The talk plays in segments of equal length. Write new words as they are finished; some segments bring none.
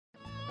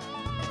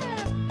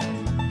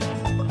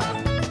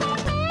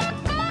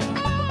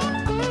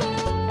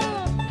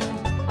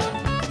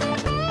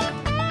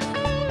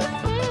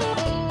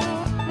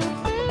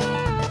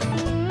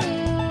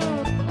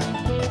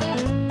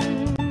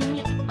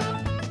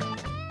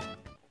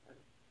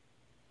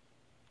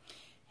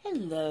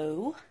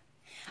Hello.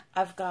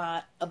 I've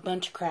got a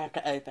bunch of crap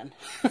to open.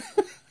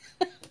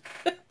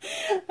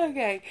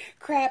 Okay,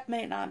 crap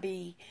may not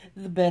be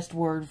the best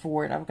word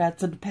for it. I've got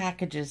some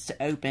packages to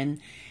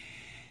open.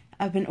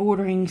 I've been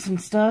ordering some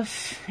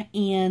stuff,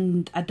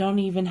 and I don't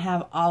even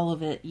have all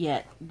of it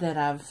yet that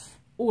I've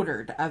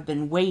ordered. I've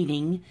been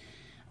waiting.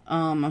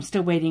 I'm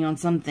still waiting on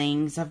some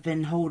things. I've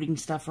been holding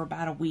stuff for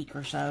about a week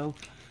or so.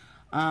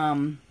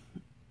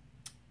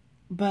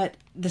 But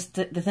the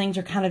things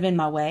are kind of in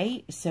my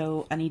way,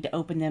 so I need to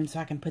open them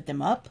so I can put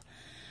them up,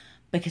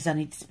 because I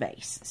need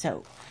space.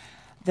 So,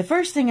 the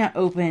first thing I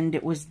opened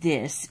was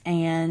this,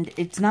 and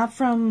it's not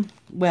from,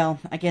 well,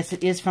 I guess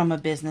it is from a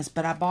business,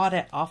 but I bought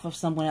it off of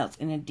someone else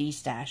in a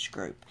destash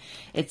group.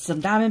 It's some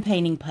diamond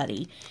painting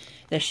putty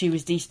that she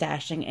was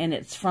destashing, and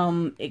it's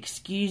from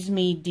Excuse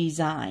Me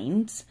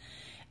Designs,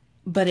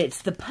 but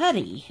it's the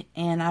putty,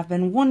 and I've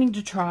been wanting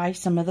to try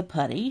some of the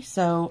putty,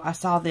 so I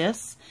saw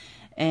this,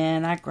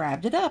 and I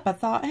grabbed it up. I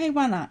thought, hey,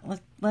 why not?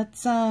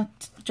 Let's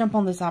jump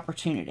on this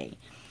opportunity.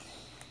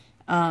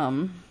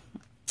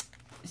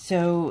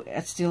 So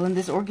it's still in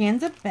this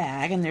organza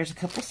bag, and there's a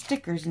couple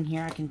stickers in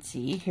here I can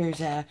see.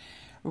 Here's a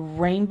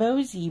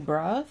rainbow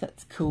zebra.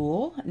 That's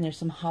cool. And there's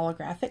some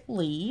holographic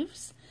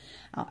leaves.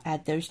 I'll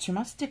add those to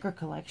my sticker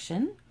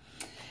collection.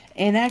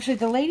 And actually,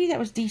 the lady that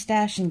was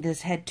destashing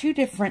this had two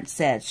different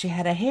sets. She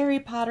had a Harry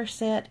Potter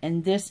set,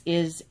 and this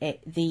is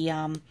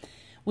the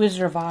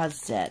Wizard of Oz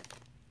set.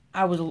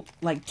 I was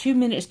like 2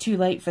 minutes too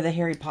late for the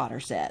Harry Potter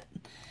set.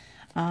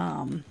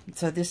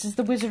 So this is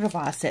the Wizard of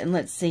Oz set. And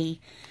let's see.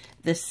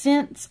 The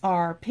scents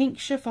are Pink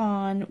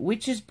Chiffon,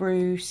 Witch's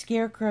Brew,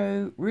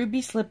 Scarecrow,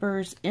 Ruby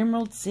Slippers,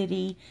 Emerald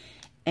City,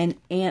 and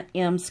Aunt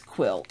M's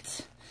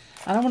Quilt.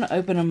 I don't want to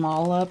open them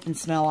all up and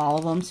smell all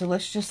of them, so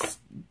let's just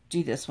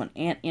do this one,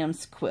 Aunt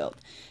M's Quilt.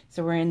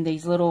 So we're in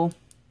these little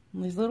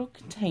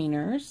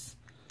containers.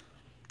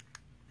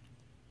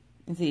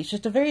 And see, it's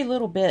just a very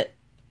little bit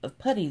of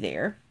putty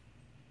there.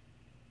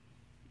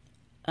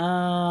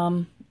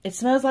 It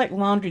smells like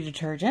laundry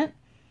detergent,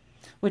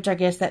 which I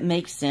guess that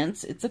makes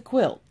sense. It's a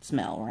quilt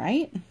smell,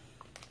 right?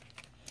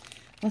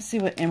 Let's see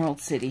what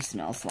Emerald City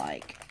smells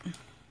like.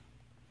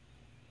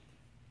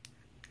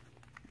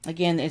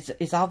 Again,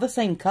 it's all the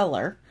same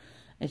color.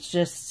 It's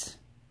just,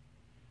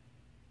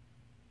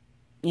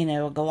 you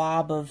know, a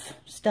glob of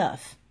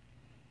stuff.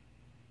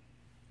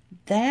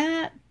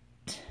 That,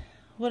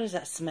 what does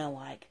that smell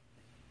like?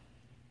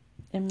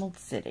 Emerald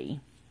City.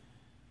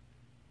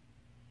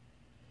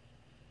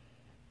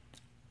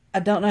 I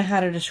don't know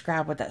how to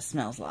describe what that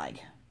smells like.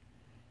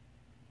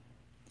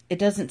 It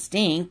doesn't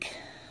stink,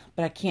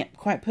 but I can't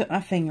quite put my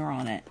finger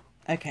on it.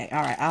 Okay,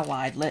 alright, I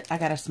lied. I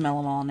gotta smell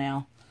them all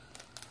now.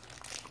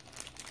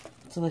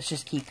 So let's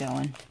just keep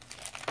going.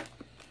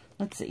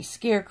 Let's see,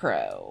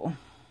 Scarecrow.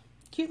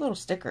 Cute little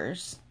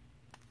stickers.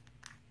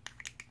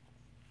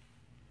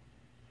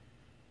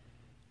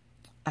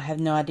 I have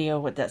no idea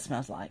what that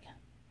smells like.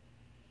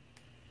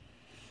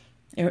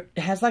 It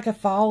has like a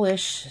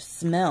fallish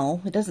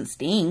smell. It doesn't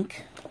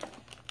stink.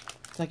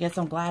 So I guess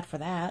I'm glad for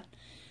that.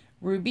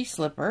 Ruby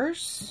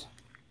Slippers.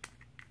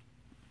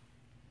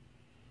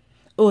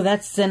 Oh,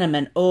 that's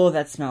cinnamon. Oh,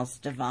 that smells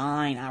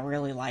divine. I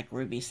really like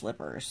Ruby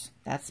Slippers.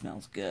 That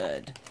smells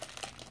good.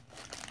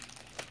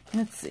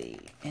 Let's see.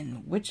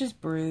 And Witch's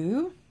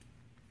Brew.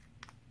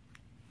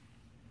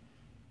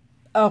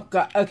 Oh,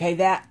 God. Okay,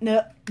 that.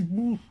 No.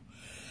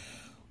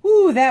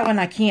 Ooh, that one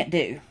I can't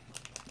do.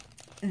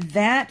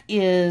 That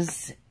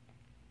is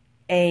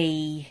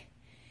a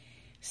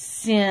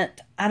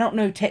scent. I don't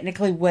know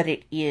technically what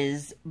it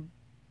is,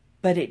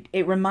 but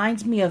it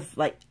reminds me of,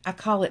 like, I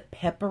call it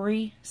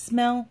peppery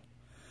smell.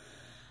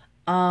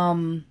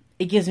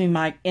 It gives me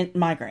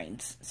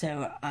migraines.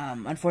 So,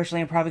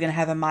 unfortunately, I'm probably going to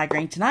have a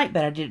migraine tonight,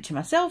 but I did it to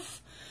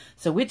myself.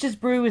 So, Witch's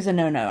Brew is a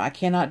no-no. I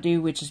cannot do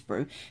Witch's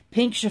Brew.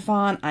 Pink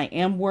Chiffon, I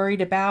am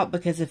worried about,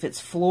 because if it's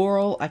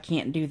floral, I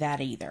can't do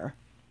that either.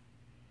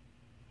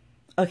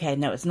 Okay,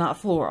 no, it's not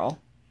floral.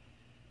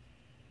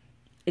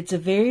 It's a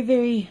very,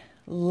 very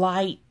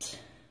light,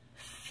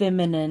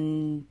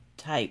 feminine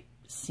type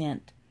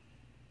scent.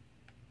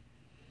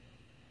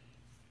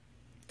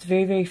 It's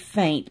very, very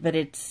faint, but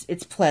it's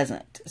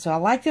pleasant. So I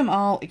like them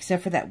all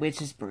except for that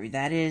Witch's Brew.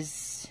 That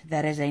is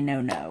a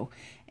no-no.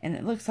 And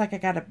it looks like I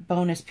got a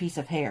bonus piece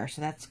of hair,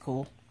 so that's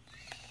cool.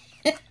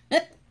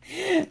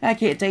 I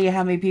can't tell you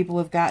how many people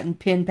have gotten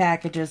pin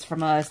packages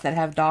from us that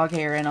have dog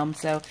hair in them.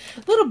 So,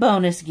 little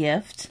bonus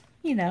gift.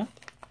 You know.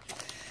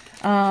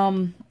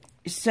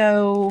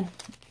 So,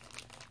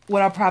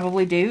 what I'll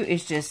probably do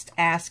is just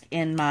ask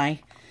in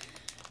my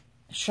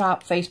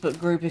shop Facebook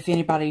group if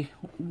anybody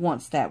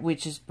wants that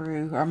Witch's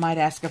Brew. Or I might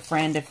ask a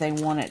friend if they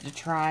want it to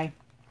try.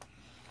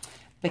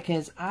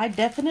 Because I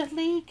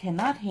definitely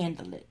cannot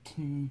handle it.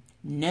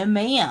 No,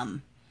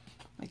 ma'am.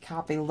 I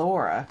copy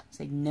Laura.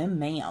 Say, no,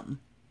 ma'am.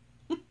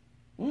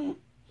 Okay,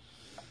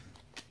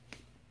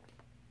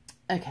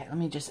 let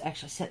me just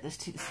actually set this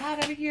to the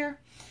side over here.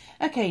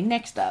 Okay,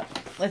 next up,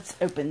 let's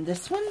open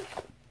this one.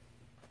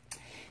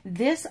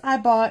 This I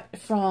bought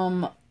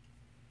from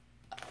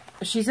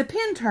she's a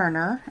pin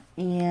turner,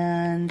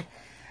 and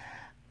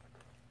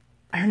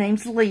her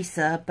name's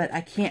Lisa, but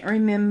I can't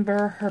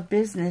remember her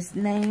business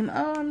name.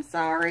 Oh, I'm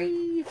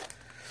sorry.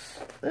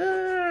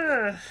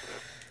 Ugh.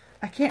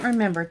 I can't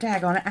remember.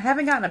 Daggone it. I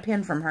haven't gotten a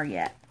pin from her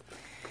yet.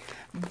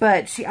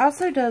 But she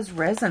also does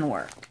resin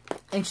work.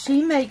 And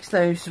she makes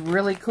those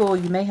really cool.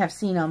 You may have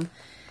seen them.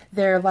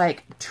 They're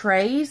like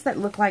trays that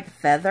look like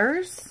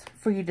feathers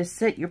for you to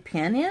sit your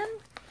pin in.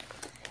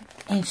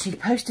 And she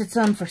posted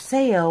some for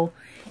sale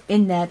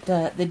in that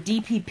the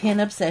DP Pin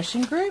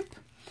Obsession group.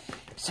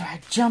 So I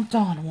jumped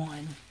on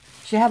one.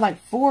 She had like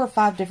 4 or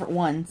 5 different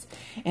ones.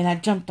 And I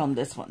jumped on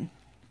this one.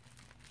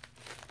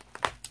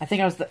 I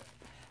think I was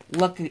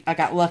I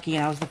got lucky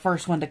and I was the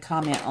first one to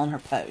comment on her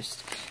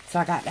post. So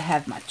I got to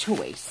have my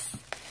choice.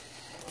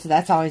 So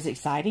that's always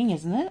exciting,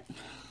 isn't it?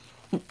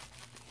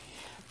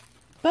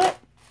 But,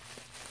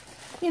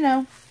 you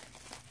know,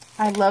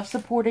 I love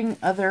supporting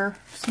other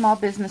small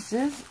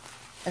businesses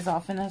as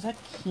often as I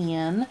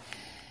can.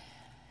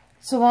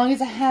 So long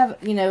as I have,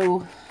 you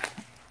know,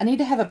 I need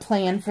to have a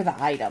plan for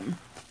the item.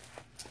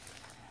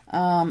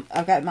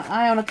 I've got my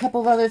eye on a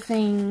couple of other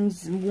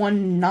things.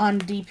 One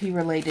non-DP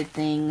related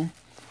thing.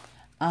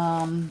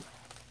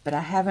 But I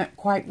haven't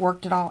quite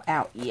worked it all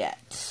out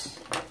yet.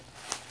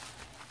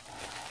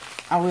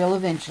 I will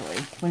eventually,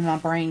 when my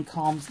brain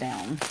calms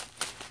down.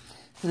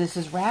 So this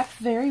is wrapped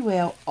very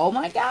well. Oh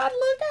my God,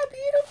 look how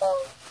beautiful.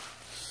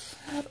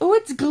 Oh,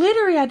 it's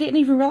glittery. I didn't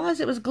even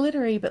realize it was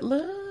glittery, but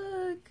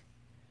look.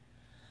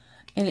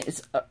 And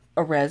it's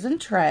a resin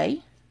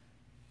tray.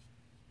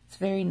 It's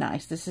very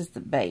nice. This is the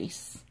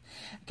base.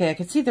 Okay, I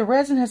can see the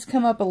resin has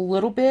come up a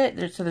little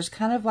bit. So there's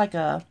kind of like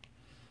a,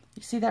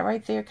 you see that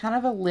right there? Kind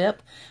of a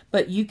lip.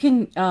 But you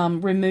can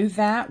remove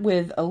that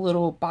with a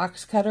little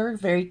box cutter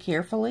very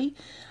carefully.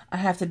 I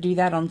have to do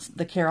that on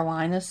the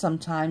Carolinas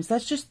sometimes.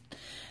 That's just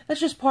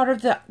part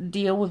of the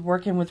deal with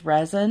working with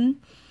resin.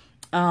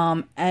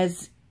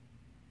 As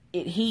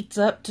it heats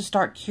up to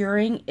start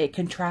curing, it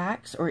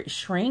contracts or it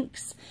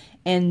shrinks.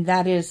 And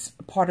that is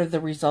part of the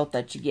result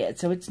that you get.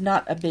 So it's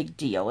not a big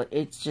deal.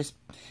 It's just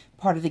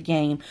part of the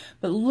game.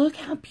 But look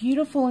how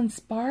beautiful and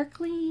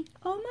sparkly.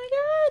 Oh my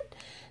God.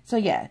 So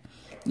yeah,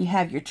 you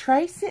have your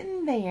tray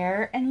sitting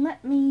there. And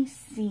let me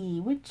see,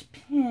 which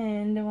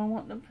pin do I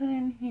want to put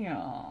in here?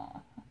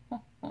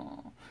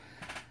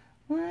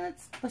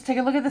 Let's take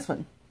a look at this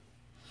one.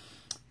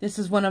 This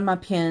is one of my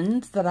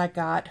pins that I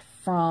got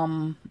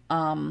from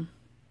Chroma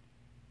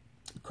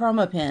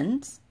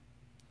Pins.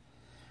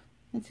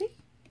 Let's see.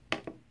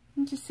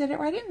 And just set it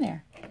right in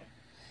there.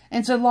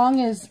 And so long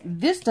as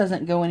this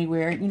doesn't go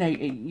anywhere, you know,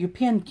 your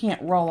pin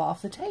can't roll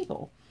off the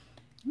table.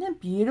 Isn't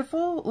that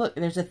beautiful? Look,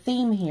 there's a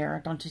theme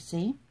here, don't you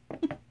see?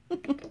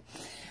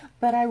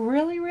 But I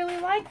really, really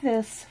like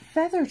this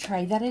feather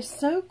tray. That is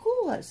so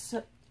cool.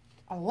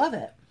 I love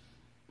it.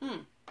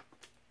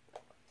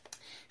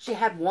 She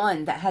had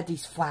one that had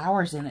these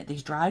flowers in it,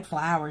 these dried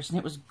flowers, and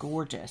it was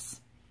gorgeous.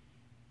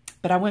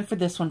 But I went for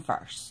this one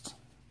first.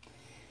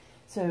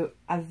 So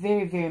I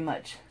very, very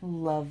much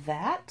love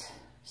that.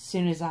 As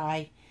soon as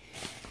I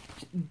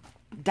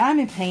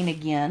diamond paint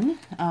again,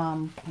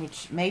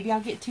 which maybe I'll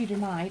get to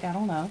tonight, I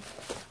don't know.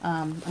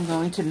 I'm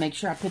going to make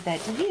sure I put that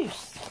to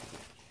use.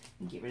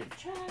 Get rid of the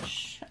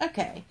trash.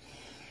 Okay.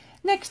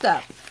 Next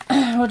up,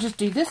 we'll just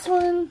do this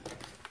one.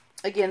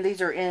 Again,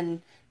 these are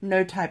in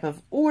no type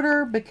of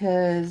order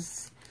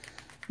because,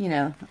 you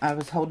know, I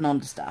was holding on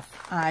to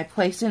stuff. I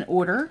placed an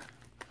order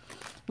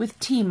with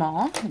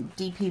Tmall,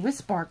 DP with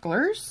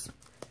Sparklers,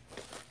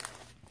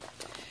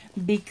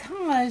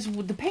 because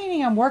the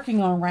painting I'm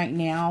working on right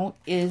now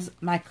is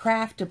my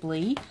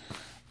Craftably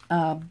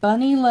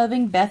Bunny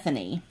Loving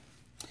Bethany.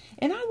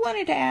 And I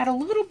wanted to add a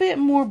little bit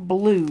more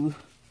blue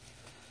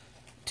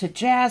to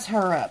jazz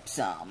her up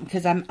some,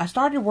 because I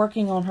started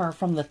working on her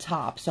from the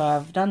top. So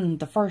I've done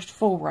the first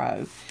full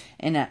row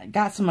and I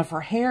got some of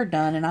her hair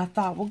done, and I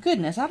thought, well,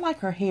 goodness, I'd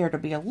like her hair to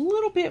be a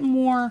little bit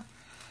more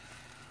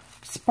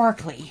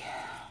sparkly.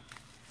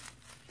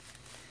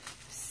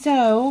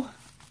 So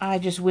I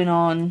just went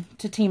on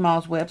to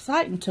Tmall's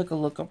website and took a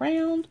look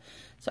around.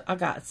 So I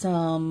got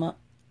some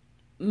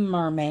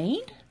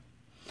mermaid.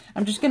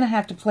 I'm just going to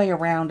have to play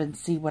around and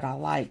see what I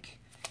like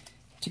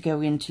to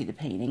go into the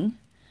painting.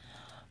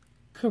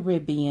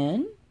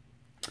 Caribbean.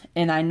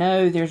 And I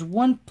know there's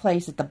one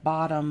place at the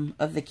bottom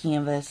of the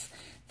canvas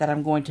that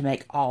I'm going to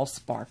make all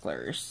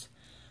sparklers.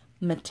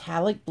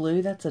 Metallic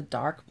blue. That's a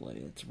dark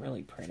blue. It's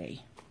really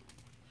pretty.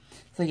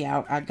 So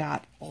yeah, I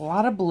got a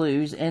lot of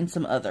blues and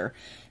some other.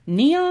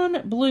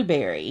 Neon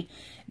Blueberry.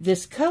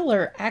 This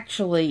color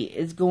actually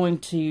is going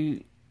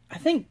to, I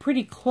think,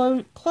 pretty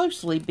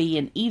closely be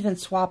an even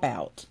swap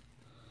out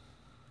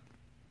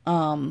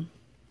for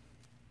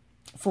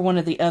one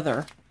of the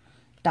other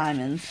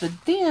diamonds.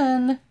 But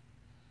then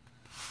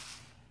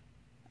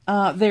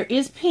there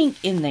is pink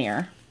in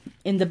there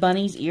in the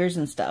bunny's ears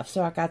and stuff.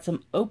 So I got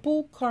some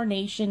Opal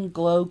Carnation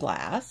Glow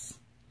Glass.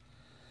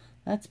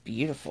 That's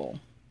beautiful.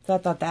 So I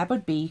thought that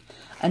would be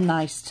a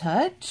nice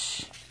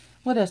touch.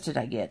 What else did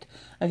I get?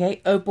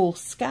 Okay, Opal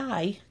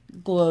Sky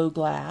Glow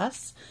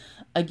Glass.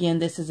 Again,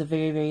 this is a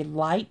very, very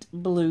light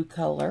blue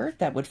color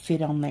that would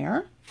fit on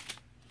there.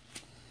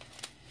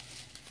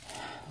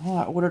 Oh,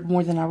 I ordered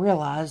more than I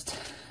realized.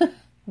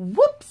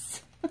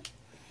 Whoops!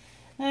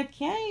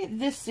 Okay,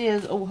 this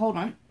is... Oh, hold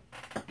on.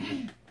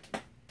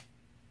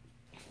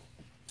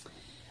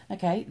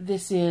 Okay,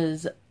 this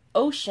is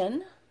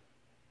Ocean.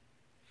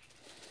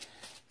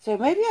 So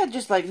maybe I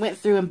just like went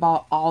through and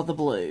bought all the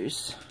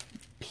blues.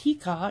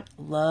 Peacock,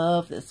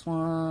 love this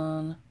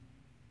one.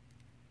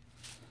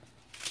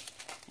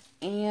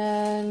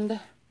 And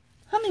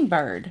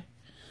Hummingbird.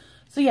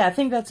 So yeah, I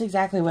think that's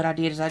exactly what I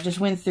did, is I just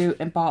went through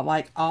and bought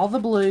like all the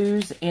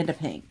blues and a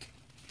pink.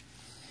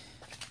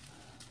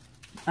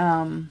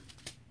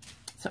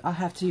 So I'll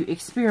have to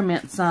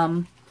experiment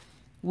some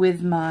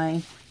with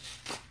my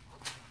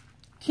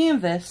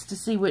canvas to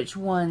see which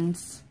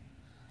ones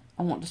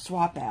I want to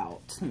swap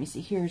out. Let me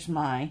see, here's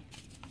my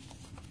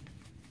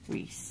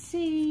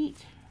receipt,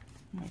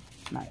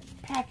 my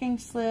packing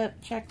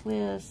slip,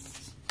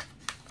 checklist.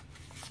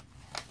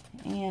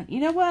 And you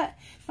know what?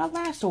 My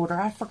last order,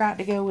 I forgot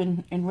to go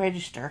and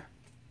register.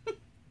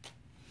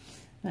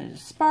 There's a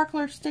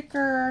sparkler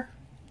sticker.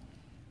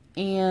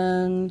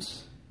 And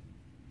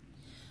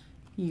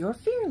you're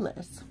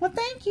fearless. Well,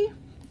 thank you.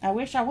 I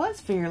wish I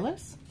was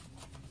fearless.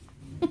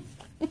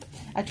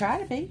 I try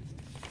to be.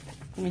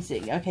 Let me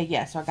see. Okay,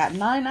 yeah, so I got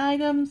 9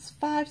 items.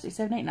 5, 6,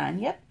 7, 8, 9.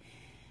 Yep.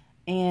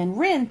 And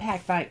Ren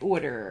packed by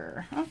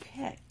order.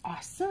 Okay,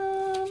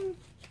 awesome.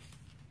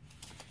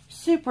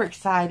 Super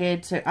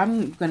excited. So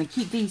I'm going to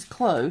keep these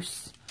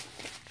close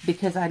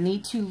because I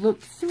need to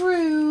look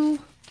through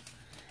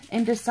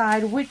and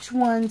decide which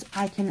ones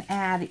I can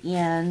add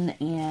in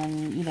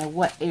and, you know,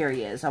 what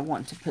areas I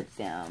want to put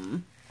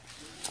them.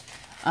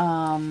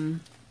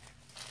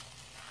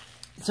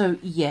 So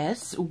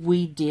yes,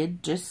 we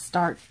did just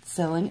start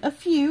selling a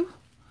few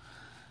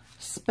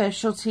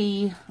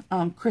specialty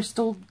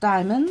crystal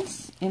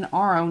diamonds in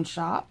our own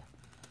shop.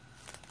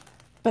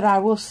 But I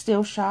will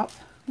still shop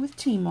with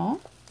Tmall.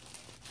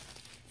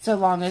 So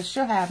long as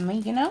she'll have me,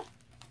 you know.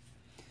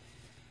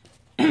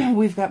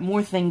 We've got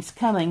more things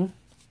coming.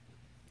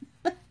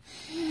 Got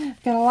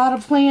a lot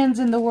of plans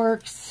in the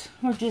works.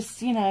 We're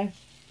just, you know,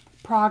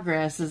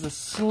 progress is a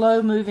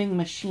slow-moving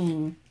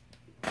machine.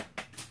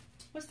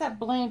 What's that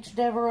Blanche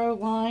Devereaux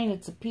line?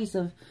 It's a piece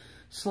of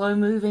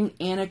slow-moving,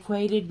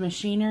 antiquated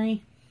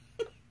machinery.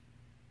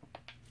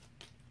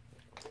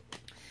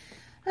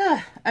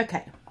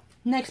 Okay,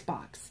 next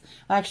box.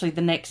 Well, actually,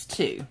 the next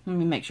two. Let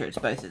me make sure it's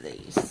both of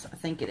these. I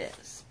think it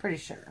is. Pretty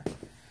sure.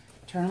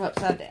 Turn them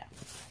upside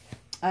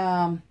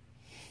down.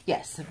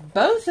 Yes,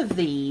 both of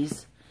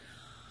these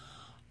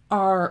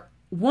are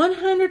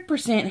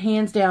 100%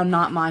 hands down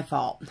not my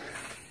fault.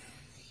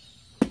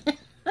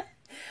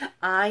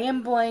 I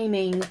am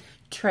blaming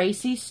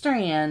Tracey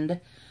Strand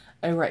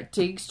over at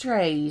Tigg's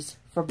Trays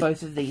for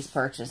both of these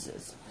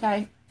purchases.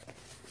 Okay.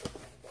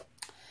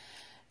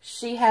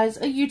 She has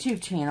a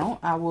YouTube channel.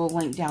 I will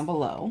link down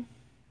below.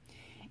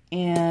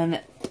 And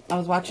I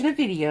was watching a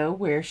video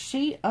where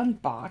she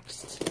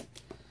unboxed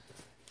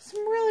some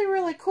really,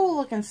 really cool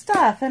looking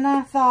stuff. And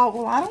I thought,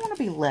 well, I don't want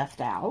to be left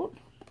out.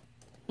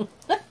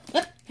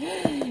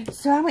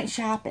 So I went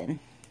shopping.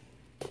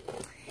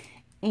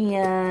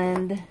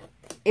 And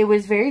it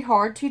was very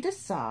hard to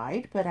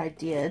decide, but I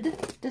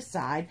did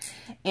decide.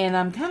 And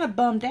I'm kind of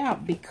bummed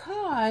out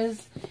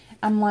because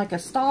I'm like a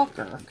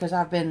stalker. Because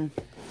I've been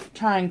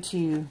trying to,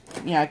 you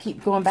know, I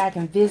keep going back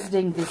and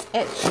visiting this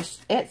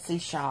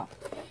Etsy shop.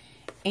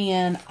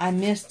 And I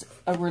missed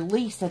a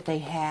release that they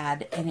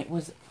had, and it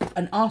was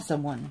an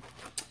awesome one.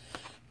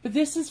 But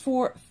this is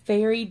for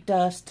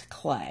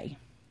FairyDustClay.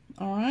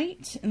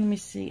 Alright, and let me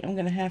see. I'm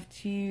going to have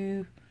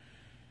to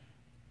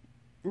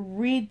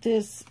read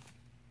this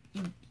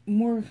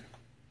more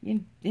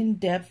in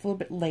depth a little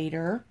bit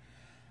later.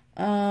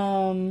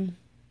 They're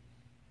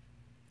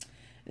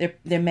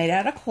made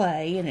out of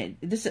clay, and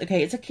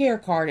it's a care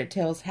card. It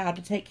tells how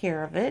to take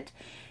care of it,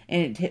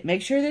 and it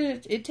makes sure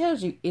that it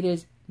tells you it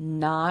is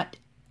not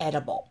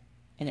edible,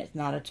 and it's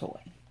not a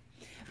toy.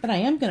 But I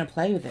am going to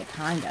play with it,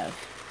 kind of.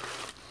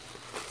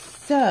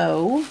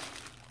 So,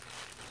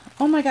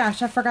 oh my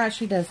gosh, I forgot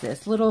she does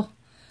this. Little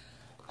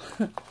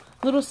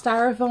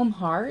styrofoam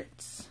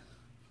hearts.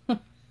 How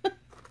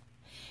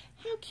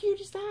cute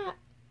is that?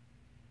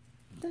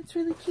 That's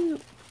really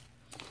cute.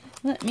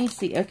 Let me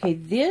see. Okay,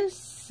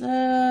 this is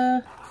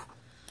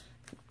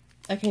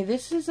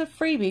a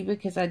freebie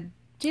because I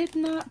did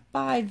not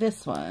buy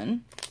this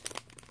one.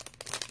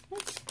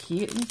 That's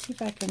cute. Let me see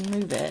if I can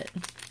move it.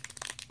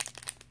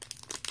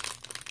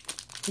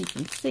 So you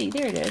can see.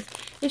 There it is.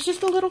 It's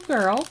just a little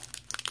girl.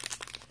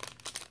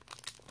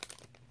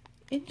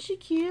 Isn't she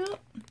cute?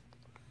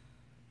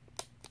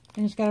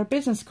 And it's got her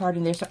business card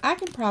in there. So I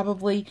can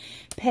probably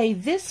pay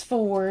this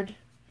forward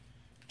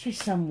to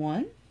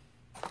someone.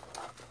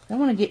 I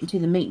want to get into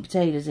the meat and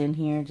potatoes in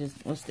here. Just,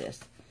 what's this?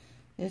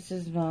 This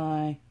is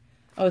my,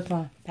 oh, it's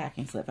my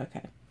packing slip.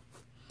 Okay.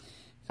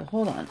 So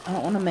hold on. I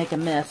don't want to make a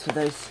mess with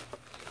those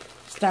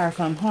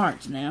styrofoam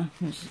hearts now.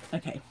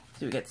 Okay,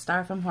 so we got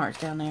styrofoam hearts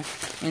down there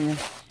and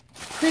the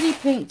pretty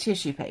pink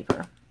tissue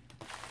paper.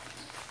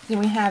 Then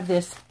we have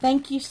this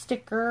thank you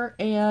sticker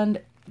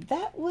and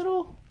that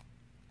little,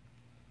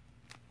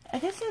 I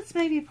guess that's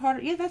maybe part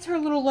of, yeah, that's her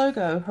little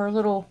logo, her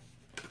little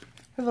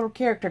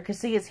character, because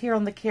see, it's here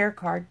on the care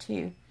card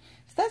too.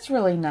 So that's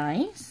really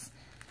nice.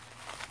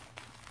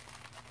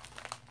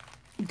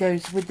 It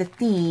goes with the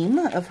theme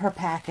of her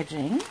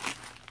packaging.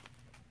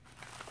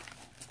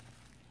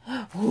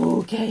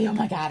 Okay, oh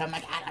my god, oh my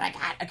god, oh my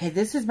god. Okay,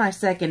 this is my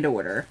second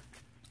order.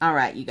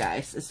 Alright, you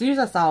guys. As soon as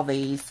I saw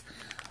these,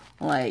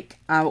 like,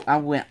 I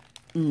went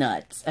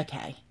nuts.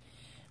 Okay.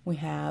 We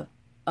have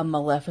a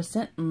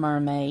Maleficent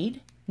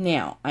mermaid.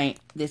 Now,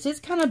 this is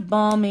kind of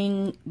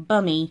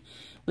bummy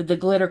with the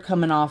glitter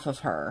coming off of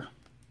her.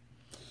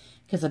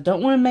 Because I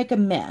don't want to make a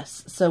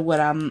mess. So what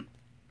I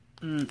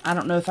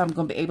don't know if I'm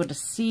going to be able to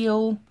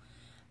seal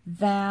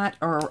that,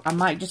 or I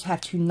might just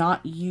have to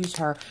not use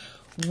her.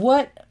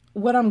 What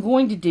I'm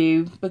going to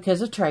do,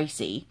 because of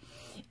Tracey,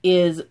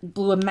 is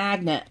glue a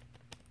magnet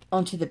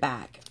onto the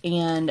back.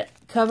 And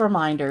cover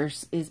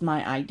minders is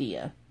my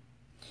idea.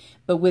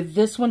 But with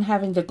this one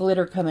having the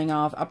glitter coming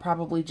off, I'll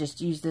probably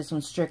just use this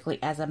one strictly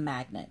as a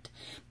magnet.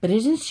 But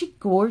isn't she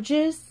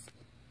gorgeous?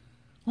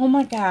 Oh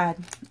my god.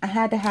 I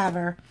had to have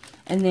her.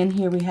 And then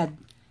here we had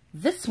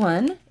this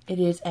one. It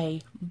is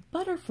a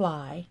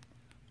butterfly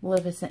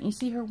Maleficent. You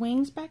see her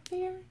wings back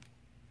there?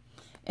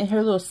 And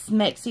her little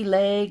smexy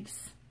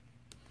legs.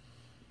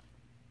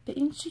 But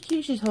isn't she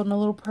cute? She's holding a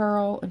little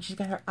pearl and she's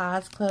got her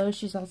eyes closed.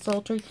 She's all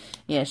sultry.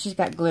 Yeah, she's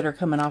got glitter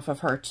coming off of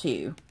her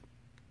too.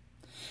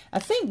 I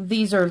think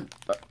these are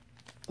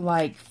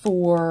like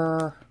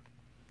for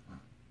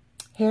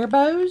hair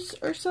bows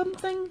or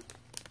something.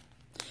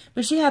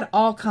 But she had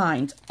all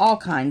kinds,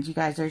 you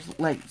guys. There's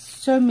like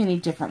so many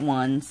different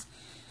ones.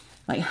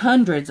 Like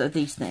hundreds of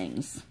these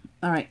things.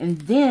 Alright, and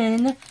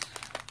then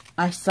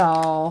I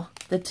saw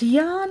the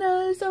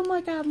Tianas. Oh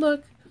my god,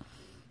 look.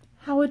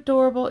 How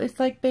adorable. It's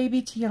like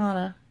baby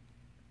Tiana.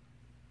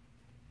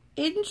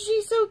 Isn't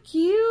she so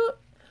cute?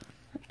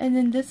 And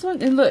then this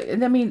one. And look,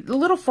 I mean, the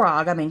little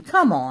frog. I mean,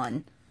 come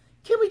on.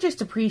 Can we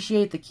just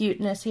appreciate the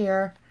cuteness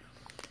here?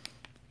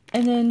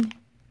 And then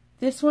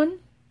this one.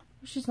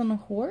 She's on a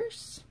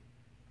horse.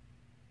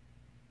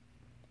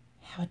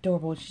 How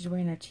adorable. She's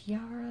wearing her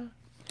tiara.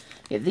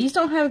 Yeah, these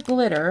don't have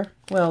glitter.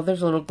 Well,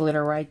 there's a little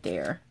glitter right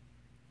there.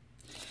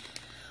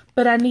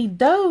 But I need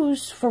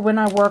those for when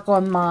I work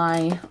on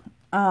my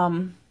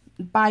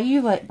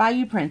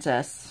Bayou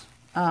Princess.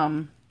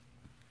 Or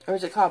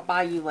is it called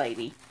Bayou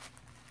Lady?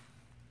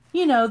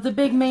 You know, the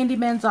big Mandy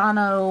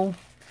Manzano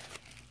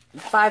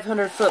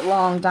 500-foot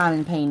long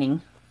diamond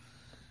painting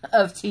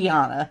of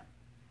Tiana.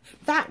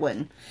 That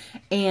one.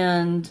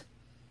 And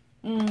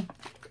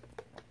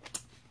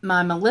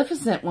my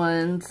Maleficent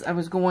ones I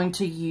was going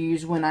to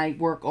use when I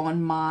work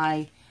on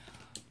my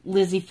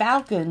Lizzie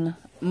Falcon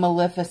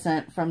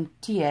Maleficent from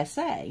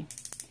TSA.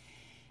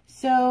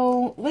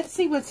 So, let's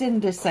see what's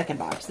in this second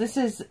box. This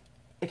is,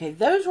 okay,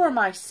 those were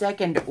my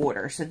second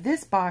order. So,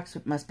 this box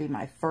must be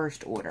my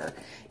first order.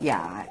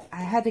 Yeah, I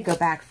had to go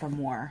back for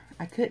more.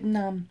 I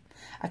couldn't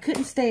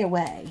stay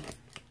away.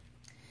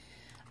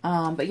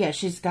 But yeah,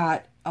 she's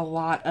got a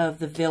lot of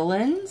the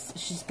villains.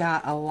 She's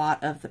got a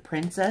lot of the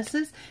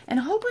princesses. And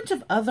a whole bunch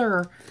of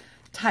other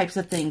types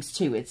of things,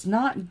 too. It's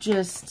not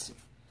just,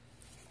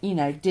 you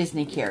know,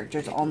 Disney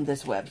characters on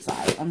this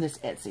website, on this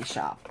Etsy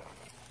shop.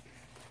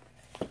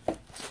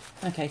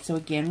 Okay, so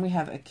again, we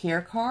have a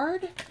care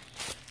card,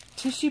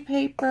 tissue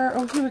paper.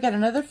 Oh, here we got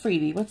another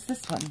freebie. What's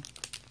this one?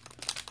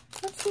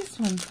 What's this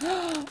one?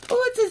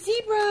 Oh, it's a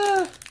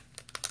zebra.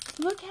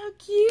 Look how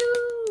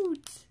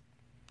cute.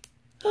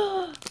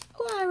 Oh,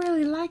 I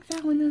really like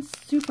that one. That's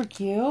super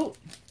cute.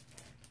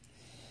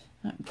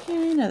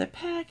 Okay, another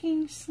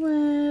packing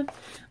slip.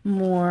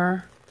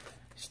 More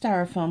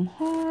styrofoam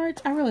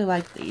hearts. I really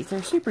like these.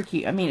 They're super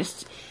cute. I mean,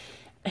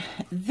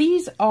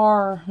 these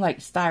are like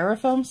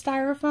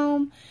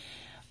styrofoam.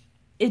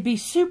 It'd be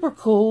super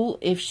cool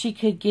if she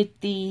could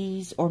get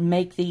these or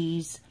make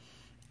these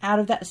out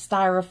of that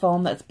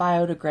styrofoam that's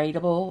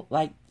biodegradable.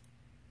 Like,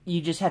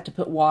 you just have to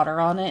put water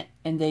on it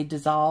and they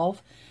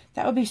dissolve.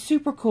 That would be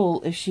super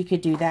cool if she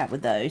could do that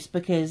with those.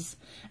 Because,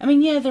 I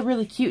mean, yeah, they're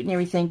really cute and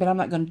everything, but I'm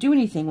not going to do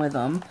anything with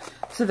them.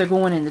 So they're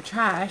going in the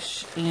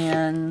trash.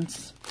 And,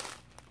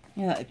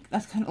 yeah,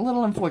 that's kind of a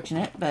little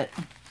unfortunate. But,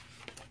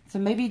 so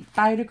maybe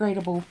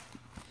biodegradable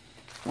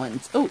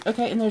ones. Oh,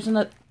 okay, and there's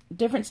a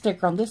different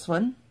sticker on this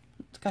one.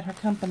 It's got her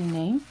company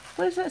name.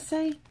 What does that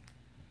say?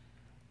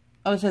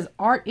 Oh, it says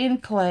Art in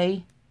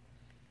Clay.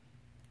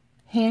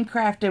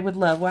 Handcrafted with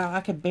love. Wow,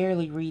 I could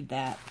barely read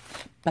that.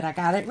 But I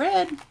got it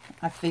read.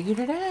 I figured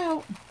it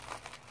out.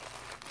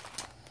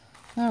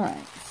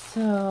 Alright,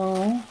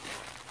 so...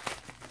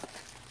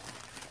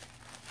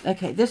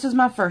 Okay, this is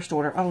my first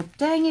order. Oh,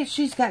 dang it,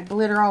 she's got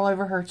glitter all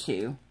over her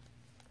too.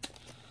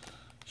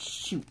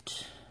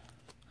 Shoot.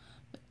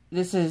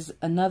 This is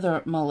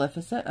another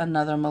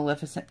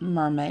Maleficent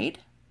mermaid.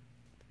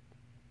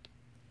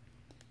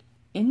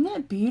 Isn't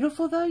that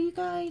beautiful though, you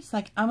guys?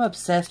 Like, I'm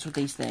obsessed with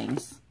these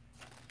things.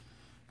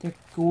 They're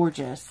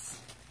gorgeous.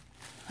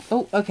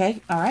 Oh,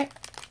 okay. All right.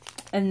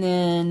 And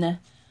then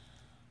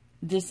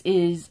this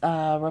is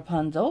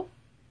Rapunzel.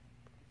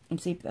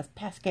 Let's see if that's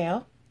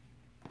Pascal.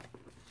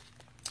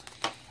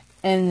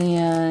 And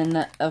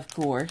then, of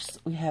course,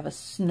 we have a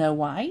Snow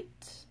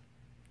White.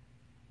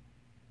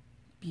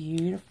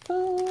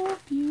 Beautiful,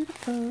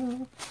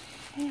 beautiful.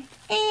 And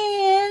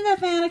I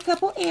found a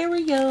couple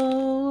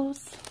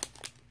Ariels.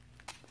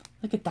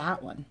 Look at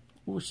that one.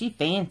 Oh, she's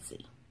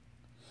fancy.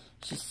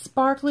 She's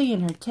sparkly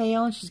in her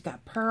tail, and she's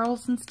got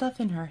pearls and stuff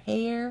in her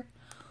hair.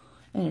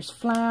 And there's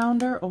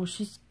Flounder. Oh,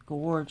 she's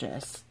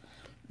gorgeous.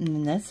 And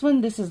then this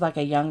one, this is like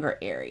a younger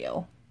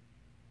Ariel.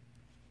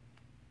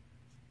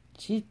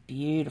 She's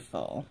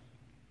beautiful.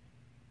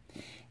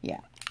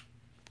 Yeah.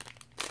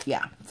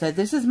 Yeah. So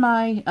this is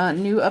my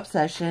new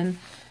obsession.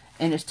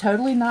 And it's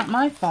totally not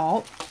my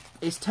fault.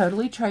 It's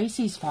totally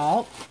Tracey's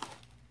fault.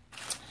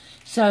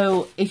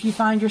 So, if you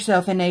find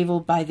yourself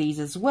enabled by these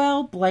as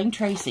well, blame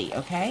Tracey,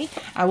 okay?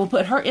 I will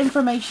put her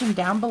information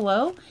down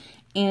below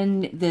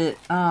in the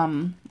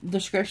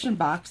description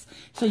box,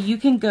 so you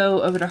can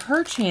go over to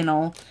her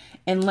channel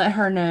and let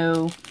her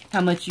know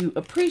how much you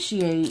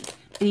appreciate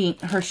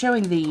her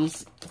showing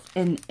these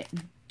and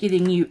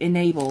getting you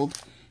enabled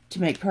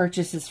to make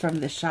purchases from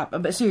this shop.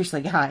 But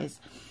seriously, guys,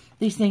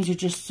 these things are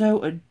just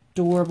so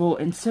adorable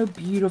and so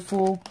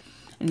beautiful,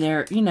 and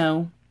they're, you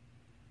know,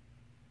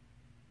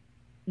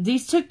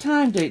 these took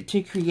time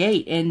to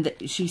create, and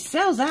she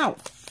sells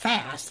out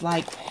fast.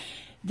 Like,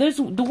 there's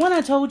the one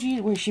I told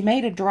you where she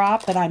made a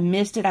drop, but I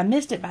missed it. I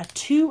missed it by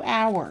 2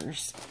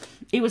 hours.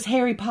 It was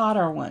Harry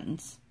Potter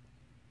ones.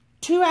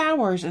 2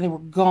 hours, and they were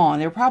gone.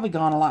 They were probably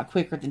gone a lot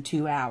quicker than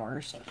 2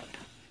 hours.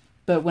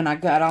 But when I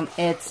got on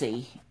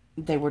Etsy,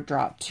 they were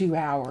dropped 2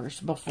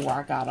 hours before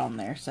I got on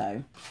there.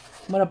 So,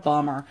 what a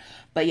bummer.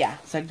 But yeah,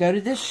 so go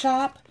to this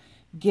shop.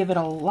 Give it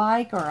a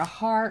like or a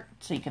heart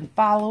so you can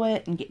follow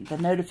it and get the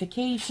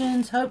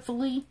notifications,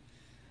 hopefully,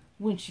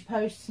 when she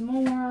posts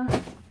more.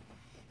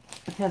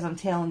 Because I'm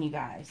telling you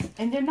guys.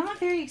 And they're not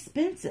very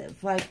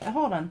expensive. Like,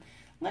 hold on.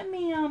 Let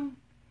me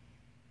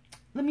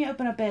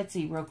open up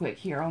Etsy real quick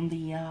here on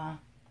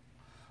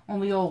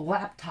the old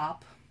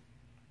laptop.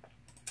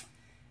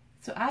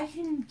 So I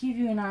can give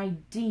you an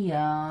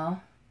idea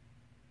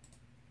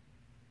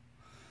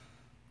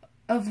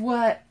of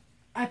what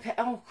I pay.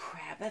 Oh,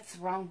 crap. That's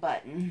the wrong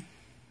button.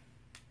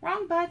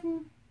 Wrong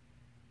button.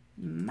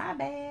 My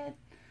bad.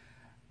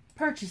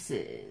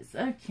 Purchases.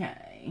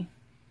 Okay.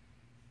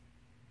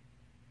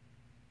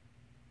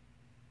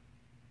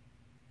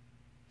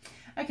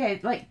 Okay,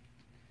 like,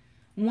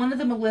 one of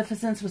the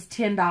Maleficents was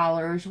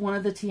 $10. One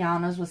of the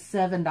Tianas was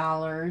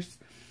 $7.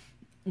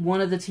 One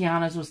of the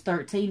Tianas was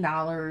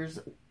 $13.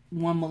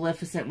 One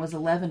Maleficent was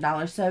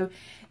 $11. So,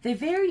 they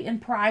vary in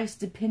price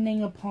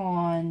depending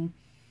upon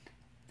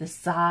the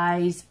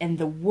size and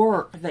the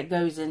work that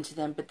goes into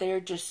them. But they're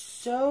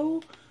just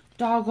so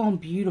doggone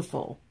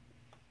beautiful.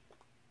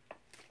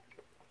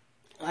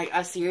 Like,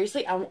 I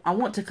seriously, I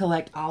want to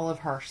collect all of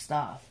her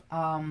stuff.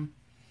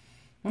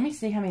 Let me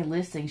see how many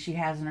listings she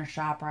has in her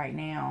shop right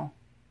now.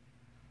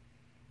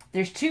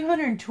 There's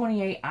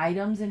 228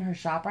 items in her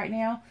shop right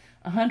now.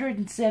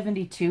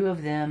 172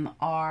 of them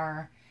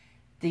are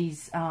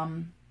these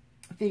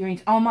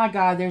figurines. Oh my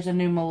God, there's a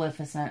new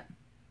Maleficent.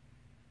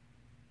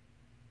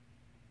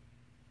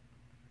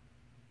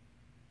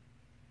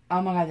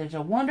 Oh my God, there's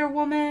a Wonder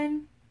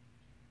Woman.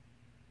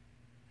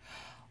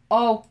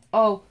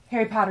 Oh,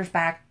 Harry Potter's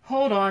back.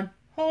 Hold on.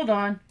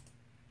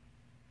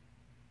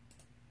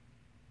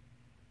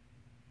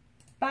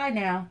 Bye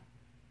now.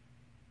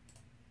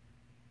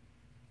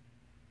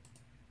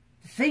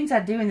 The things I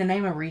do in the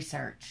name of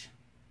research.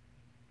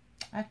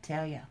 I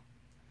tell you.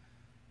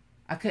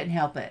 I couldn't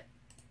help it.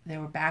 They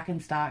were back in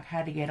stock.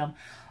 Had to get them.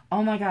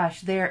 Oh my gosh,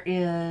 there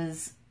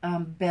is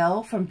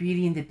Belle from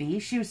Beauty and the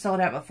Beast. She was sold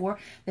out before.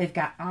 They've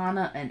got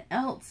Anna and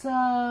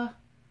Elsa.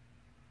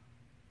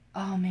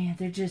 Oh man,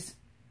 they're just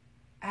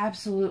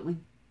absolutely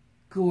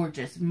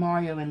gorgeous.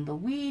 Mario and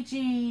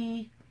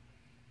Luigi.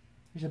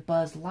 There's a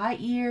Buzz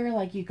Lightyear.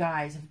 Like, you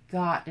guys have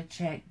got to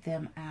check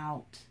them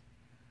out.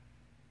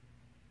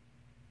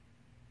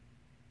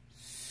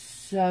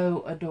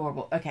 So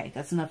adorable. Okay,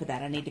 that's enough of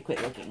that. I need to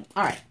quit looking.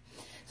 Alright.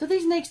 So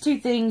these next two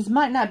things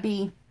might not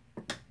be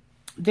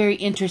very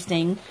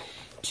interesting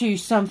to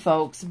some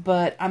folks,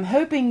 but I'm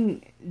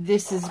hoping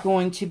this is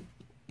going to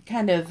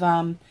kind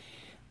of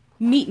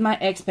meet my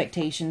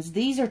expectations.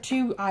 These are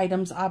two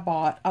items I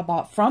bought. I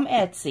bought from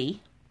Etsy.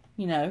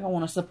 You know, I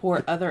want to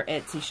support other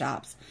Etsy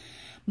shops.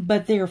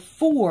 But they're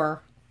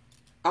for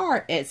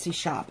our Etsy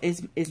shop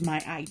is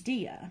my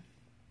idea.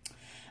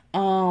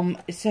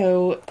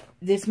 So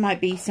this might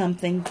be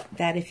something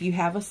that if you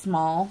have a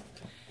small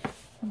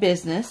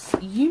business,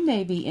 you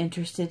may be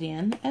interested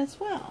in as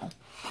well.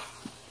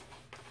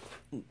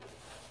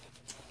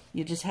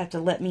 You just have to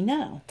let me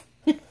know.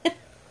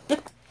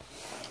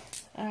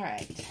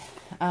 Alright.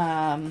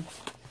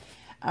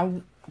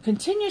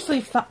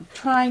 continuously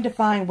trying to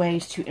find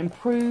ways to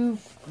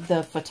improve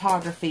the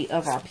photography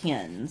of our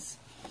pens.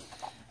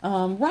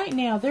 Right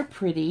now they're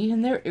pretty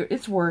and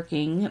it's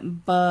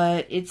working,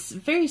 but it's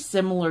very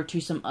similar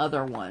to some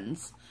other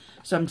ones.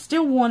 So I'm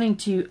still wanting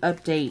to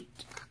update.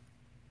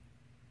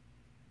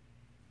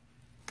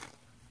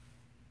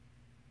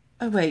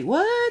 Oh wait,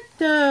 what?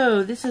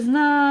 No, this is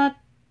not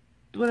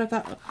what I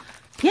thought.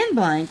 Pen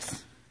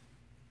blanks.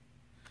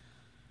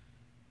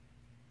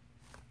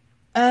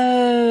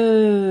 Oh.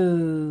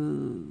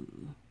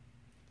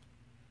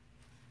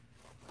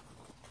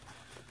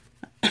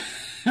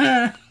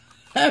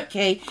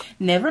 Okay,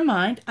 never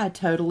mind. I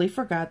totally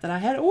forgot that I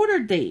had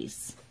ordered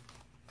these.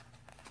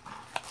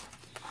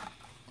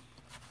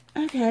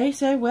 Okay,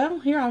 so, well,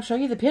 here, I'll show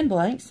you the pen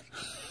blanks.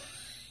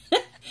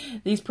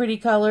 These pretty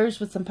colors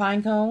with some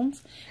pine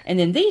cones. And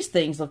then these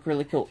things look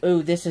really cool.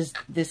 Oh, this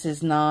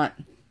is not...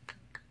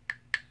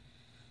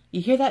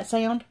 You hear that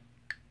sound?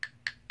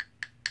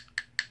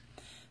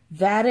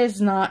 That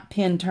is not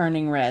pen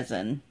turning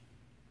resin.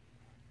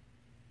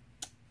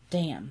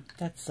 Damn,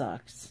 that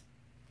sucks.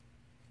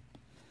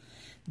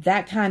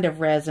 That kind of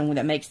resin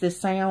that makes this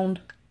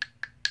sound,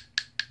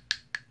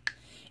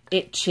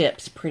 it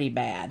chips pretty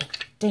bad.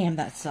 Damn,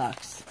 that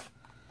sucks.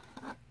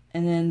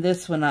 And then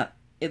this one,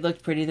 it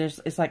looked pretty.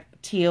 It's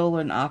like teal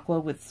and aqua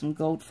with some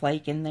gold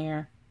flake in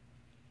there.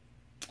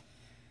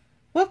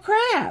 Well,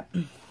 crap.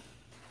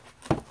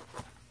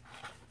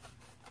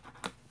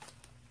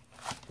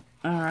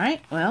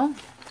 Alright, well,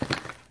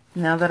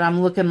 now that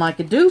I'm looking like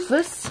a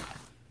doofus,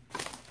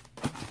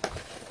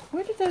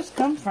 where did those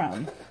come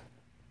from?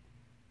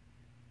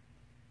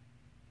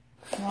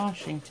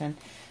 Washington.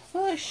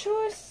 Well, it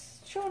sure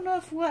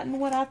enough wasn't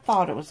what I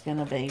thought it was going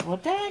to be. Well,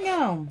 dang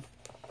on.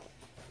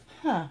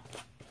 Huh.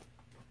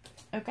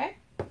 Okay.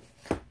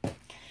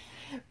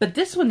 But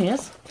this one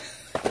is.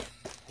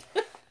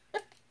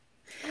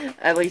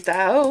 At least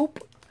I hope.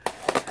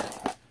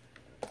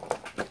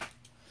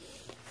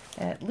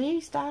 At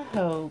least I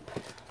hope.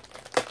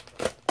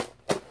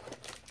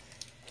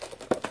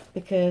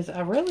 Because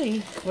I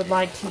really would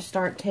like to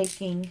start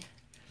taking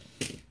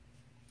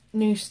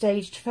new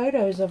staged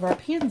photos of our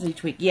pens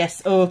each week.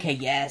 Yes, okay,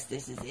 yes,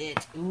 this is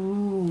it.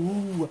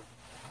 Ooh.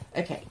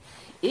 Okay,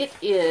 it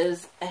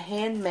is a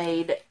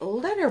handmade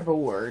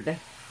letterboard.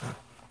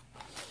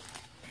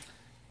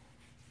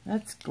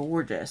 That's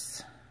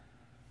gorgeous.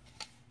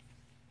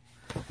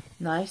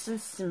 Nice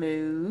and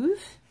smooth.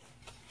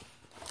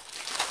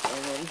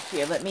 And then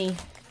here, let me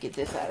get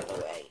this out of the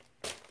way.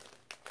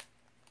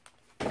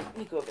 Let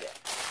me go over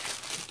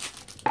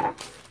there.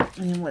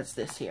 And then what's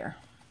this here?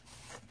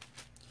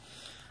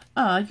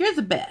 You're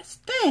the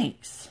best.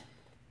 Thanks.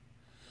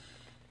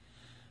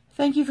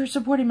 Thank you for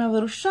supporting my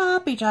little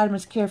shop. Each item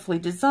is carefully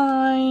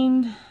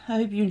designed. I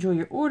hope you enjoy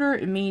your order.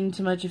 It means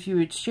too much if you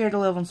would share the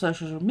love on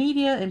social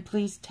media. And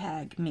please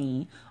tag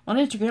me on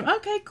Instagram.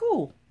 Okay,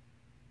 cool.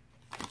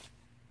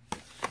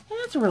 And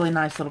that's a really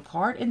nice little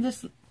card. And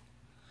this...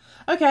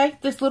 Okay,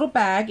 this little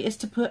bag is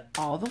to put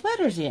all the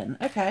letters in.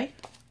 Okay.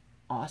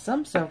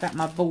 Awesome. So I've got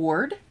my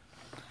board.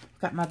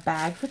 I've got my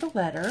bag for the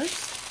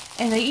letters.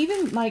 And they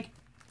even, like...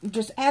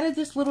 just added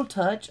this little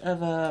touch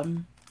of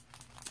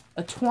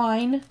a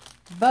twine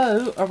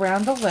bow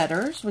around the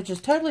letters, which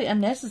is totally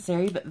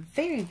unnecessary, but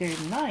very, very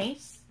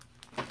nice.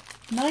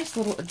 Nice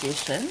little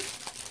addition.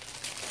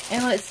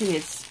 And let's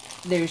see,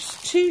 there's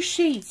 2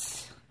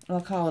 sheets, I'll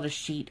call it a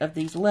sheet, of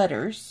these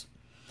letters.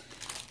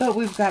 But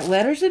we've got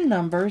letters and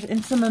numbers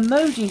and some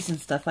emojis and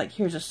stuff. Like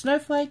here's a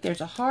snowflake,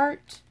 there's a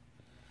heart,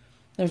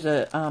 there's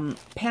a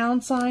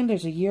pound sign,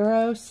 there's a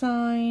euro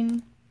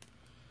sign,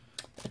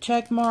 a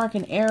check mark,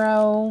 an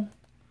arrow,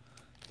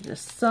 there's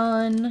a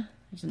sun,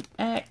 there's an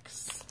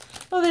X.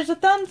 Oh, there's a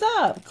thumbs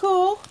up.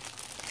 Cool.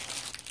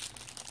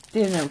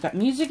 Then we've got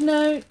music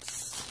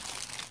notes.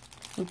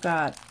 We've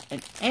got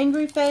an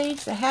angry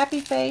face, a happy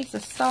face, a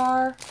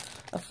star,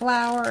 a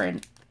flower, an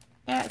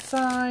 @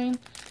 sign,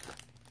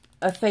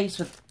 a face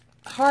with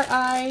heart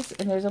eyes,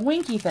 and there's a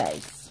winky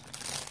face.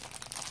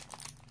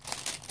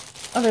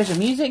 Oh, there's a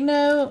music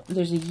note.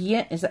 There's a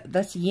yen.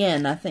 That's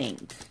yen, I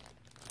think.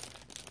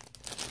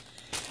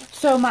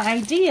 So my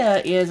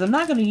idea is I'm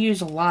not going to use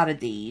a lot of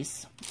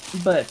these,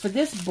 but for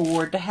this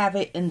board to have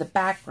it in the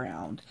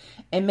background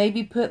and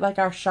maybe put like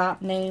our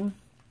shop name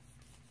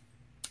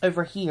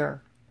over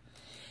here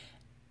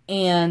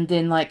and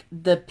then like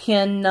the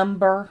pin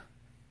number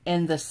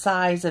and the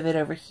size of it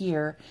over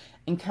here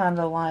and kind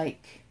of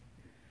like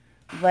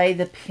lay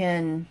the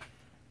pin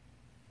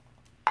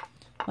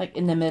like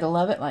in the middle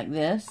of it like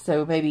this.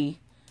 So maybe...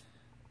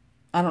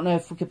 I don't know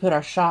if we could put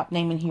our shop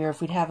name in here,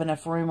 if we'd have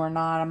enough room or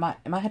not.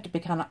 It might have to be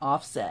kind of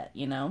offset,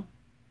 you know.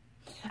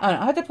 I don't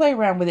know. I have to play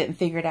around with it and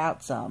figure it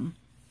out some.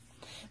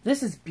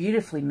 This is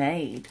beautifully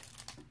made.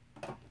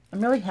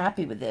 I'm really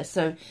happy with this.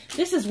 So,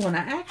 this is one I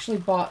actually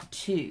bought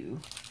 2.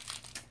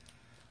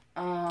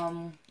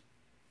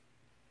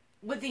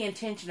 With the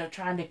intention of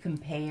trying to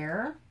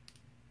compare.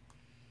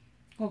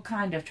 Well,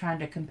 kind of trying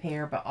to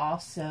compare, but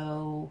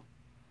also...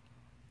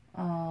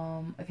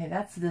 Okay,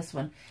 that's this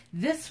one.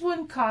 This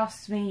one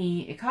cost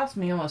me, it cost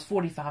me almost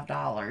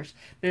 $45,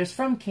 but it's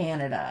from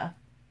Canada.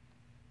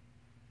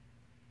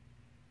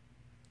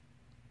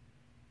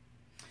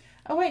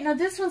 Oh, wait, now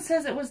this one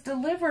says it was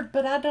delivered,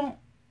 but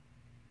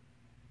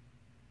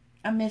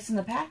I'm missing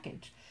the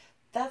package.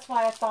 That's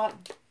why I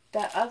thought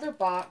that other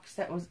box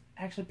that was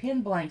actually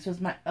pin blanks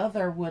was my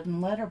other wooden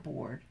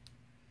letterboard.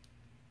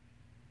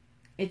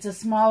 It's a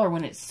smaller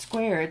one. It's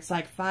square. It's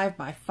like 5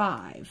 by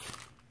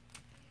 5.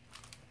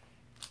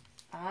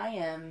 I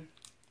am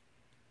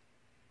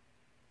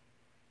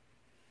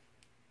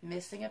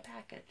missing a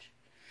package.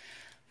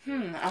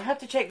 I'll have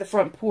to check the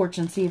front porch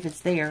and see if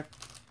it's there.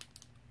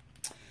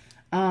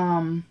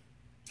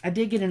 I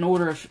did get an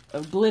order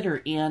of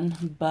glitter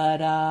in,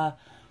 but,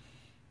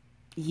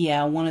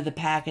 yeah, one of the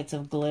packets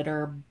of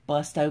glitter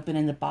bust open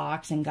in the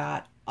box and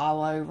got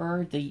all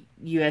over. The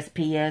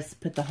USPS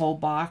put the whole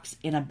box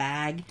in a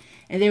bag,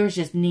 and there was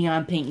just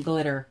neon pink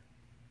glitter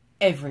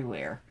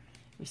everywhere.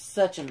 It was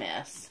such a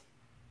mess.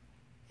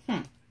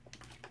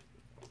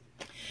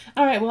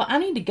 Alright, well, I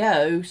need to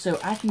go so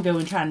I can go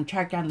and try and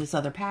track down this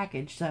other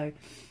package. So,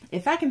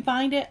 if I can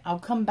find it, I'll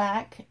come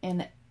back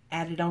and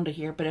add it onto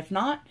here. But if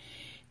not,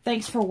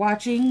 thanks for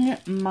watching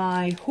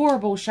my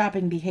horrible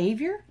shopping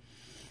behavior.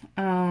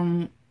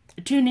 Tune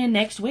in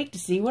next week to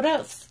see what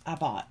else I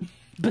bought.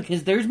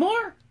 Because there's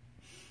more.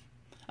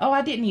 Oh,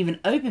 I didn't even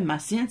open my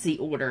Scentsy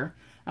order.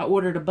 I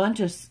ordered a bunch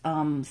of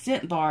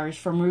scent bars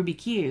from Ruby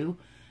Q.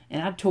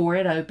 And I tore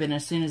it open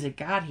as soon as it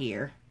got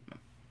here.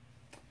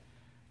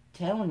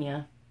 Telling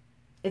you.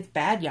 It's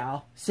bad,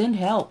 y'all. Send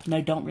help. No,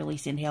 don't really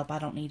send help. I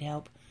don't need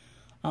help.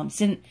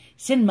 Send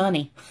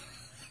money.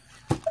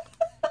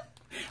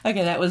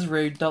 Okay, that was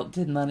rude. Don't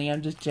send money.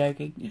 I'm just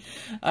joking.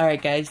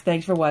 Alright, guys.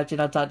 Thanks for watching.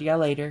 I'll talk to y'all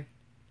later.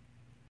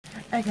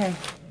 Okay.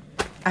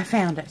 I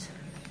found it.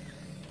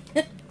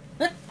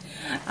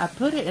 I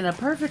put it in a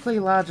perfectly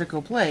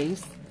logical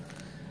place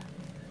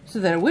so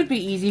that it would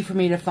be easy for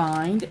me to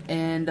find.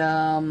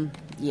 And,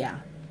 yeah.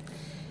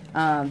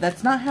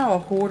 That's not how a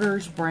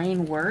hoarder's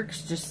brain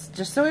works.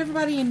 Just so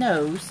everybody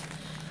knows,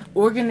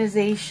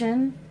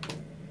 organization,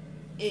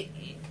 it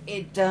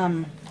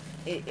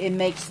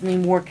makes me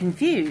more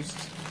confused.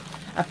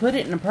 I put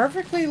it in a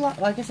perfectly,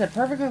 like I said,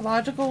 perfectly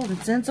logical and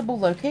sensible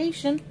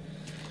location,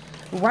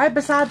 right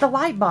beside the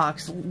light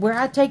box where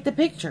I take the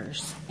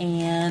pictures,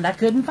 and I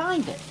couldn't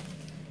find it.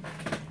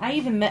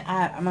 I'm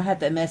gonna have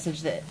to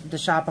message the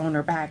shop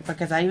owner back,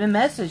 because I even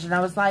messaged and I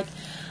was like,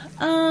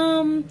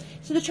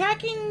 so the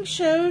tracking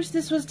shows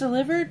this was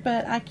delivered,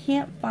 but I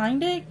can't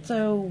find it.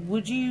 So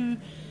would you,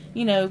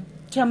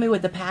 tell me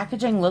what the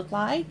packaging looked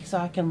like so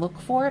I can look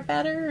for it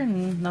better?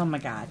 And oh my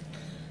God,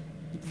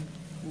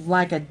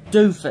 like a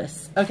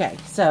doofus. Okay,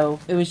 so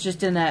it was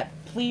just in that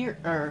clear.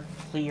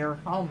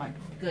 Oh my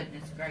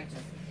goodness gracious!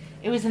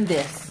 It was in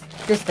this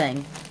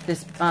thing,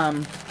 this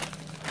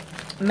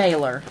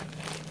mailer.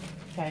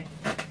 Okay.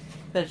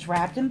 But it's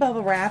wrapped in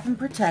bubble wrap and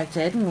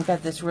protected. And we've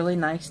got this really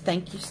nice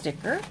thank you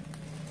sticker.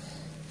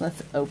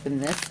 Let's open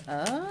this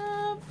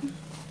up.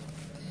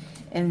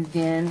 And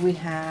then we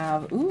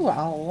have, ooh,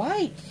 I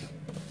like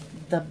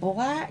the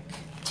black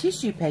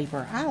tissue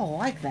paper. I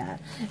like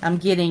that. I'm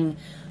getting,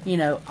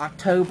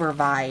 October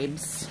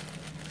vibes.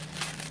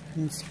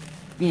 And,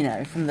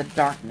 from the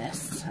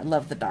darkness. I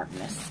love the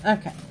darkness.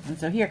 Okay. And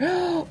so here,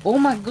 oh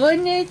my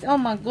goodness. Oh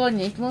my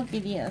goodness. Look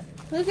at this.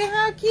 Look at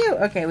how cute.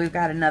 Okay, we've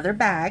got another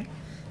bag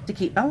to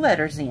keep my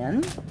letters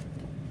in.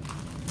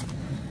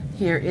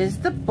 Here is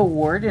the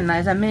board, and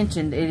as I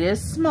mentioned, it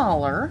is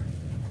smaller.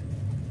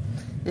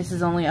 This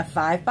is only a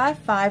 5 by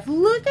 5.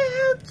 Look at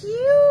how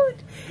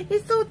cute!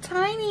 It's so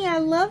tiny. I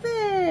love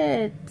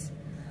it.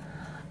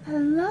 I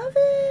love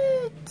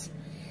it.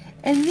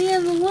 And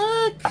then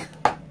look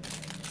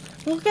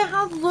at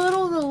how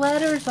little the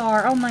letters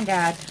are. Oh my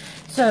God!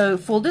 So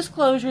full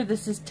disclosure,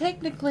 this is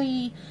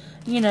technically,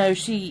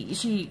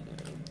 she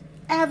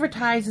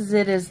advertises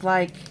it as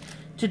like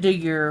to do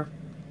your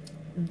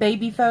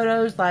baby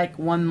photos, like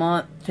 1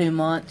 month, 2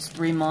 months,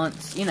 3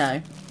 months,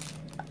 and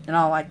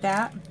all like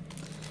that.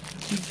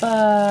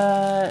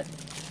 But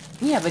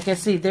yeah, because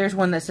see, there's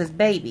one that says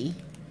baby,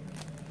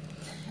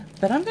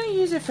 but I'm going to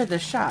use it for the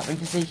shop. And you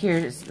can see here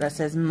that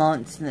says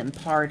months and then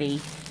party,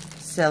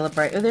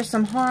 celebrate. Oh, there's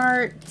some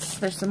hearts.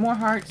 There's some more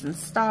hearts and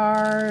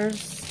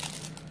stars.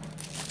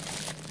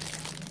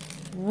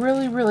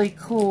 Really, really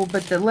cool.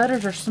 But the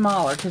letters are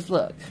smaller because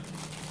look.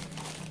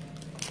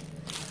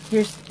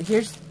 Here's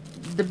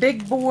the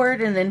big board,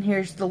 and then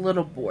here's the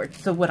little board.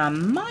 So what I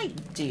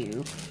might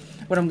do,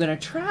 what I'm going to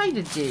try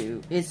to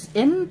do, is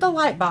in the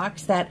light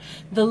box that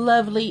the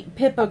lovely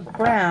Pippa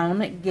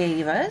Brown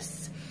gave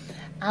us,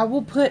 I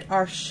will put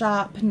our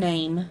shop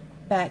name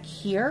back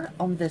here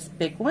on this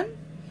big one.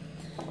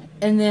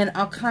 And then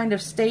I'll kind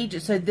of stage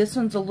it so this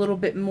one's a little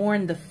bit more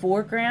in the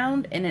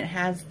foreground, and it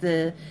has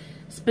the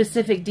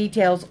specific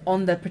details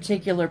on the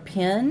particular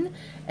pin,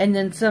 and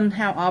then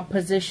somehow I'll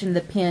position the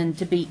pin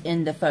to be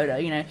in the photo.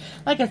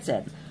 Like I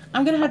said,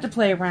 I'm gonna have to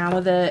play around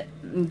with it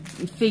and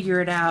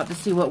figure it out to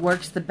see what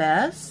works the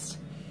best.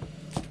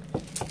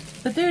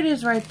 But there it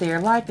is right there,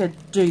 like a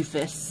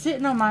doofus,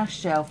 sitting on my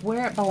shelf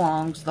where it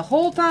belongs the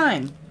whole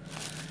time.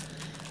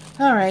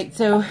 Alright,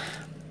 so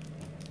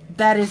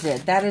that is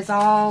it. That is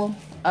all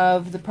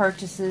of the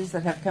purchases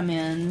that have come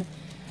in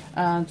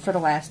for the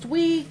last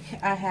week.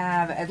 I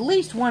have at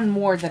least one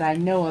more that I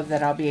know of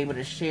that I'll be able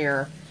to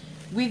share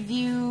with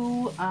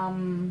you.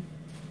 And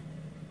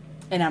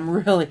I'm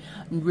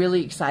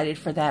really excited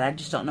for that. I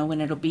just don't know when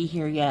it'll be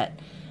here yet.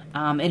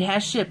 It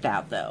has shipped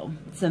out though,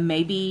 so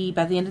maybe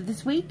by the end of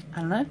this week.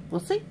 I don't know. We'll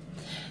see.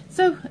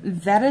 So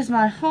that is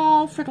my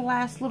haul for the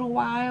last little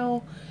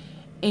while.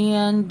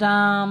 And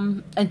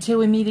until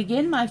we meet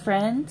again, my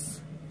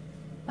friends,